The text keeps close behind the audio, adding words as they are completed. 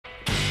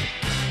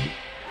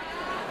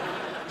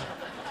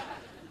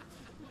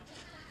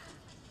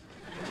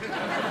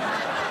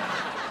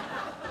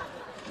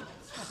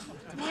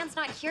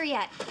here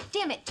yet.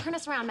 Damn it, turn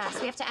us around, Max.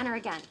 We have to enter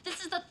again.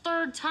 This is the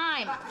third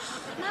time.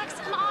 Max,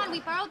 come on. We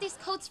borrowed these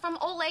coats from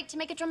Oleg to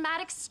make a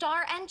dramatic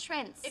star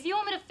entrance. If you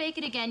want me to fake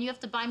it again, you have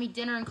to buy me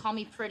dinner and call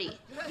me pretty.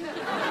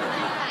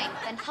 Fine,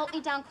 then help me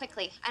down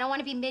quickly. I don't want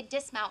to be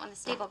mid-dismount when the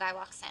stable guy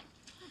walks in.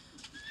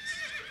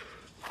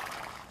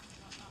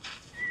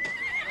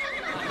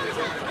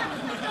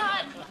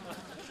 God!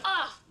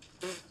 Ugh!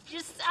 You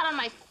just sat on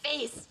my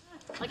face.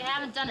 Like I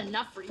haven't done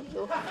enough for you.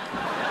 Oh,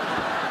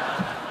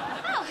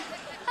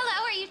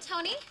 hello. Are you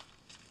Tony?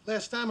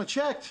 Last time I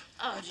checked.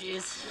 Oh,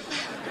 jeez.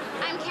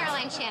 I'm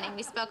Caroline Channing.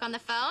 We spoke on the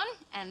phone,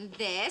 and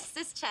this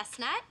is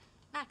Chestnut.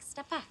 Max,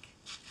 step back.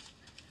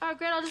 Oh,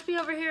 great. I'll just be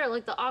over here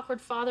like the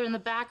awkward father in the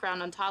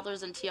background on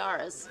Toddlers and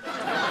Tiaras.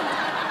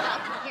 Well,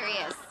 here he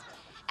is.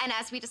 And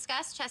as we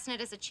discussed,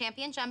 Chestnut is a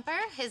champion jumper.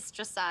 His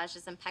dressage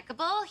is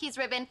impeccable. He's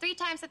ridden 3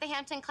 times at the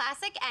Hampton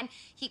Classic, and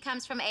he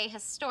comes from a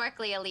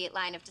historically elite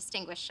line of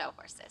distinguished show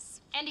horses.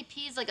 And he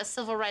pees like a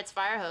civil rights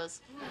fire hose.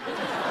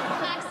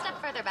 Max,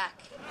 step further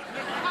back.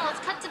 Come on,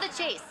 let's cut to the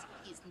chase.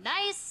 He's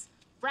nice,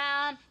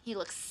 brown, he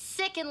looks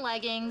sick in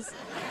leggings,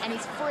 and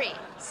he's free.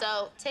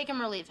 So take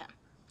him or leave him.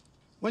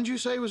 When'd you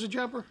say he was a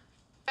jumper?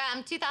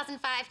 From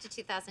 2005 to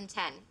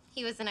 2010.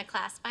 He was in a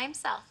class by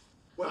himself.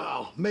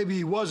 Well, maybe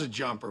he was a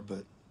jumper,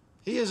 but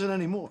he isn't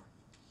anymore.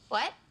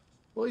 What?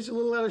 Well, he's a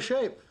little out of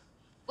shape.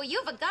 Well,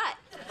 you have a gut.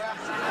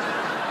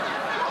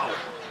 Whoa.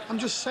 I'm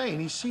just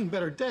saying, he's seen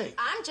better days.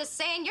 I'm just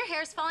saying your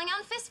hair's falling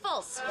on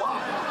fistfuls.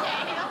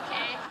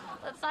 Okay.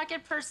 Let's not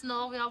get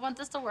personal. We all want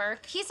this to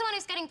work. He's the one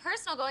who's getting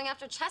personal going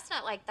after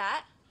Chestnut like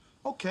that.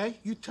 Okay,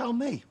 you tell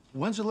me.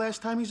 When's the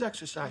last time he's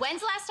exercised? When's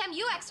the last time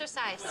you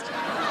exercised?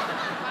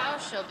 Wow,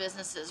 show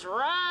business is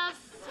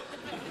rough.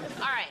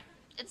 All right,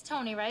 it's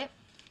Tony, right?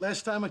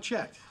 Last time I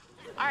checked.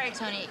 All right,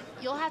 Tony,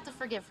 you'll have to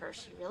forgive her.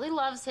 She really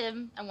loves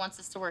him and wants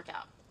this to work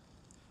out.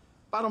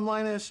 Bottom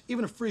line is,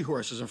 even a free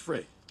horse isn't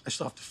free. I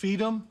still have to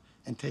feed him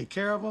and take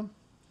care of him.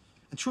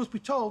 And truth be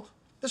told,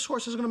 this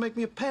horse isn't gonna make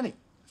me a penny.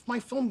 If my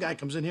film guy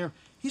comes in here,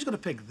 he's gonna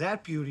pick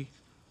that beauty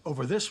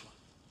over this one.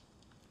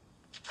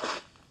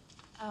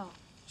 Oh.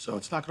 So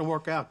it's not gonna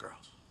work out,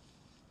 girls.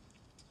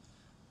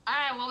 All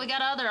right, well, we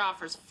got other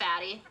offers,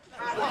 fatty.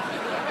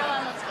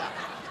 Caroline, let's go.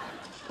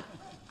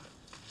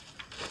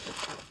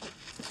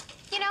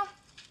 You know,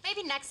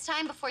 maybe next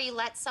time before you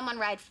let someone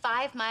ride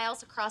 5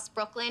 miles across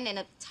Brooklyn in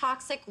a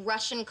toxic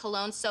Russian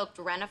cologne-soaked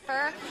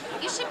Renifer,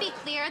 you should be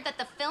clear that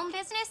the film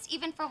business,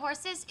 even for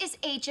horses, is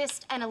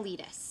ageist and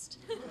elitist.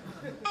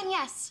 And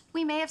yes,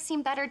 we may have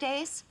seen better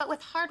days, but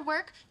with hard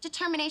work,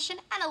 determination,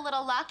 and a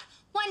little luck,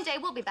 one day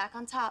we'll be back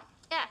on top.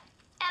 Yeah,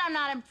 and I'm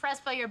not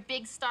impressed by your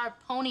big star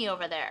pony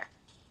over there.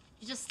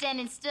 You're just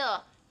standing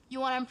still. You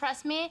want to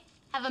impress me?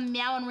 Have him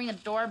meow and ring a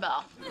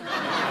doorbell.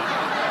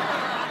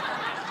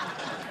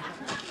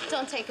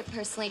 Don't take it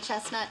personally,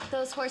 Chestnut.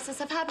 Those horses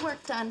have had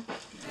work done.